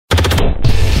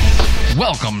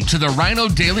Welcome to the Rhino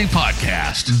Daily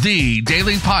Podcast, the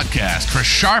daily podcast for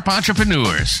sharp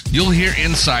entrepreneurs. You'll hear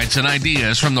insights and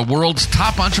ideas from the world's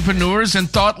top entrepreneurs and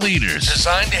thought leaders,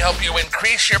 designed to help you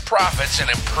increase your profits and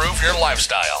improve your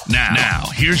lifestyle. Now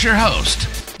here's your host,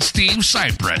 Steve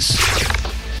Cypress.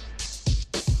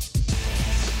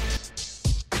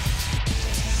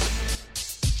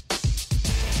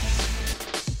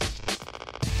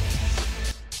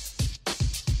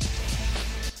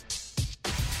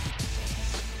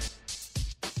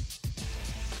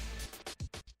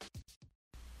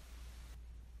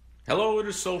 Hello, it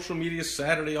is Social Media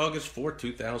Saturday, August 4th,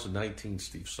 2019.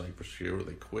 Steve Cypress here with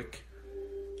a quick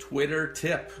Twitter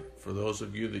tip for those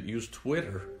of you that use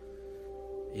Twitter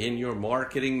in your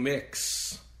marketing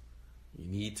mix. You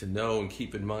need to know and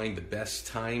keep in mind the best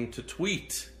time to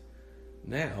tweet.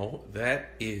 Now,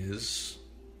 that is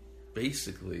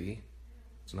basically,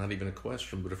 it's not even a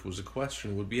question, but if it was a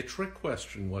question, it would be a trick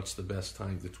question. What's the best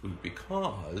time to tweet?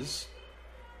 Because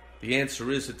the answer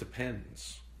is it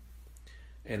depends.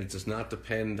 And it does not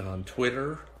depend on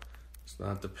Twitter, it does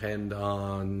not depend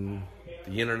on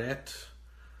the internet,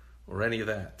 or any of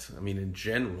that. I mean, in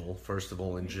general, first of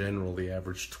all, the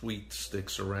average tweet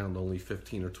sticks around only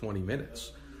 15 or 20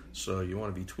 minutes. So you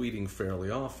want to be tweeting fairly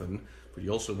often, but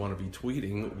you also want to be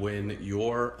tweeting when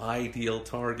your ideal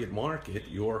target market,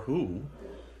 your who,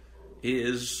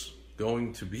 is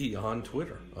going to be on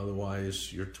Twitter.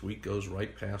 Otherwise, your tweet goes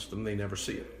right past them, they never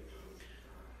see it.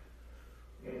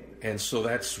 And so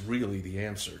that's really the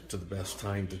answer to the best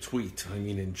time to tweet. I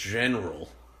mean, in general,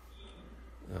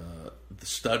 the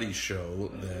studies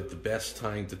show that the best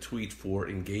time to tweet for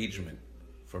engagement,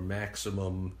 for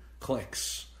maximum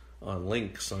clicks on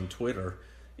links on Twitter,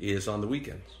 is on the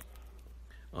weekends,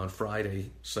 on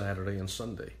Friday, Saturday, and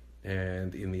Sunday,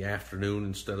 and in the afternoon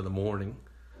instead of the morning.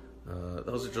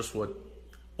 Those are just what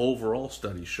overall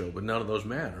studies show, but none of those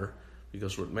matter.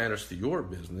 Because what matters to your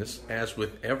business, as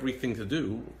with everything to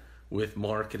do with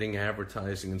marketing,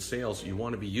 advertising, and sales, you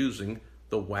want to be using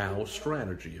the WOW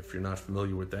strategy. If you're not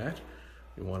familiar with that,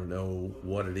 you want to know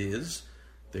what it is,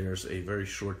 there's a very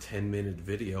short 10-minute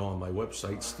video on my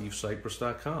website,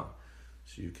 stevecypress.com.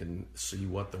 So you can see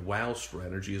what the WOW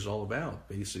strategy is all about.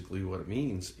 Basically what it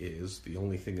means is the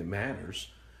only thing that matters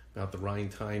about the right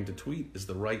time to tweet is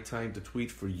the right time to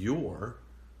tweet for your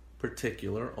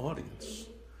particular audience.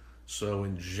 So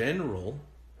in general,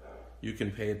 you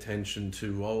can pay attention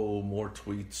to, more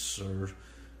tweets are,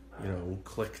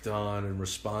 clicked on and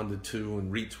responded to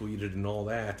and retweeted and all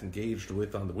that, engaged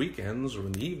with on the weekends or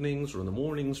in the evenings or in the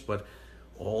mornings, but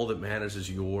all that matters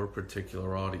is your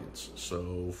particular audience.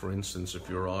 So for instance, if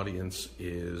your audience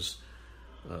is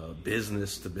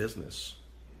business to business,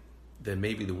 then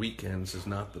maybe the weekends is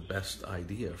not the best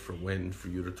idea for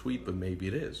you to tweet, but maybe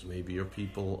it is. Maybe your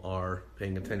people are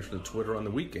paying attention to Twitter on the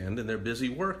weekend and they're busy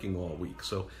working all week.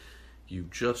 So you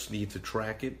just need to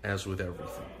track it as with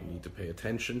everything. You need to pay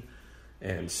attention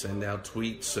and send out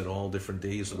tweets at all different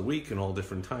days of the week and all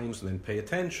different times, and then pay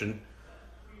attention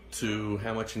to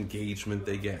how much engagement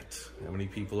they get. How many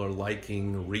people are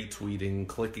liking, retweeting,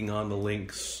 clicking on the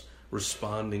links,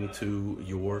 responding to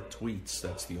your tweets.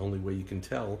 That's the only way you can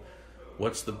tell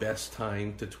what's the best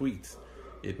time to tweet.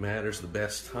 It matters the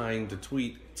best time to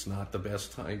tweet. It's not the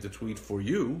best time to tweet for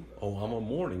you. I'm a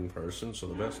morning person, so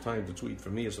the best time to tweet for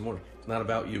me is the morning. It's not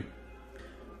about you.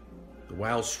 The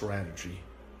WOW strategy,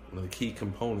 one of the key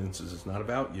components is it's not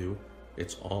about you.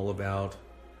 It's all about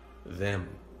them,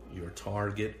 your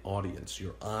target audience,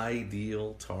 your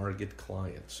ideal target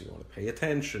clients. You want to pay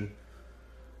attention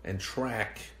and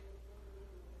track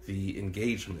the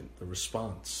engagement, the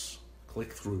response,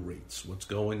 click-through rates, what's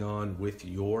going on with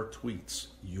your tweets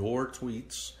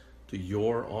to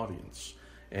your audience.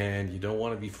 And you don't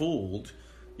want to be fooled.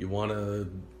 You want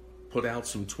to put out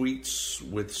some tweets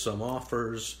with some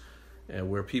offers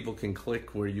where people can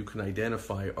click, where you can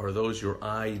identify, are those your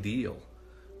ideal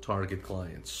target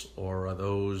clients, or are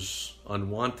those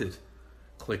unwanted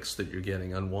clicks that you're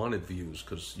getting, unwanted views,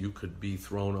 because you could be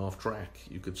thrown off track.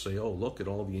 You could say, look at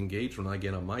all the engagement I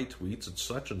get on my tweets at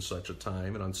such and such a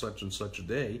time and on such and such a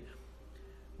day,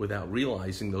 without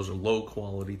realizing those are low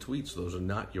quality tweets. Those are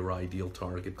not your ideal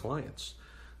target clients.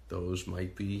 Those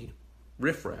might be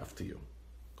riffraff to you.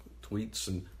 Tweets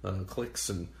and clicks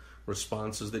and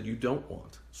responses that you don't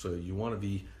want. So you want to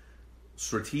be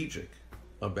strategic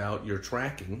about your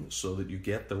tracking so that you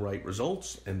get the right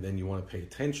results, and then you want to pay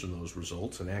attention to those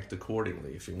results and act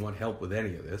accordingly. If you want help with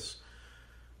any of this,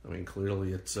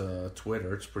 clearly it's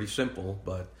Twitter. It's pretty simple,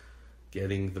 but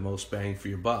getting the most bang for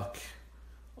your buck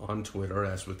on Twitter,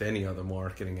 as with any other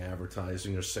marketing,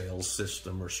 advertising, or sales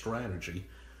system or strategy,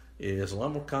 is a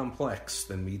lot more complex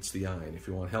than meets the eye. And if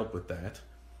you want help with that,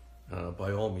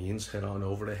 by all means, head on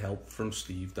over to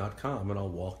helpfromsteve.com and I'll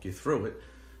walk you through it.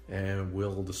 And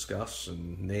we'll discuss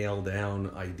and nail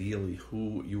down ideally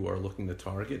who you are looking to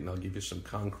target. And I'll give you some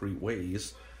concrete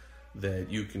ways that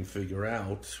you can figure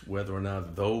out whether or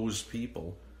not those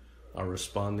people are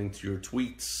responding to your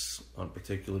tweets on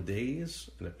particular days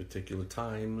and at particular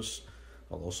times.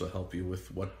 I'll also help you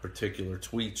with what particular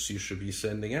tweets you should be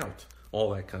sending out,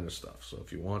 all that kind of stuff. So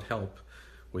if you want help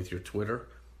with your Twitter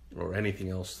or anything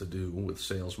else to do with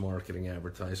sales, marketing,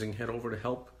 advertising, head over to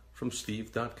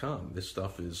helpfromsteve.com. This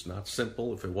stuff is not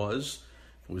simple. If it was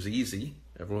easy,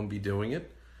 everyone would be doing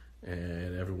it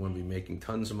and everyone would be making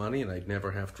tons of money and I'd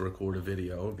never have to record a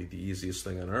video. It would be the easiest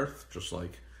thing on earth, just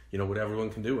like, what everyone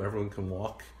can do. Everyone can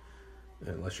walk,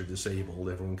 unless you're disabled.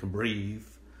 Everyone can breathe.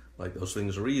 Like, those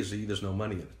things are easy. There's no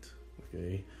money in it.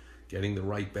 Okay, getting the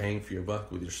right bang for your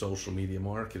buck with your social media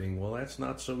marketing, well, that's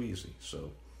not so easy.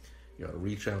 So you got to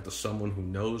reach out to someone who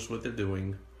knows what they're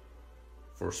doing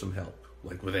for some help,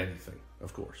 like with anything,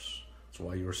 of course. That's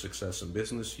why you're a success in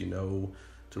business. You know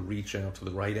to reach out to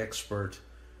the right expert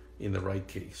in the right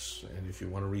case. And if you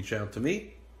want to reach out to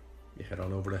me, you head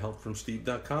on over to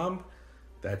helpfromsteve.com.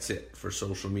 That's it for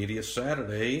Social Media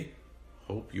Saturday.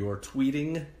 Hope your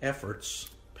tweeting efforts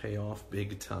pay off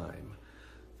big time.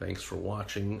 Thanks for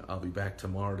watching. I'll be back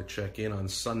tomorrow to check in on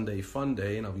Sunday Fun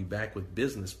Day, and I'll be back with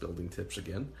business building tips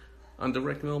again on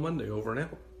Direct Mail Monday. Over and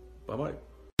out. Bye-bye.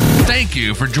 Thank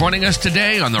you for joining us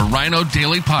today on the Rhino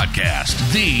Daily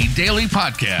Podcast, the daily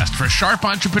podcast for sharp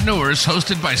entrepreneurs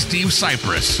hosted by Steve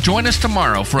Cypress. Join us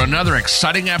tomorrow for another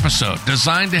exciting episode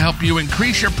designed to help you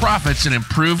increase your profits and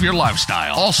improve your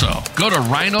lifestyle. Also, go to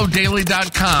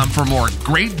rhinodaily.com for more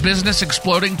great business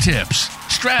exploding tips,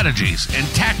 strategies, and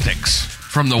tactics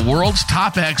from the world's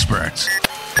top experts.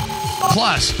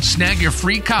 Plus, snag your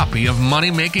free copy of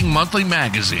Money Making Monthly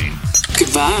magazine.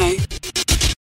 Goodbye.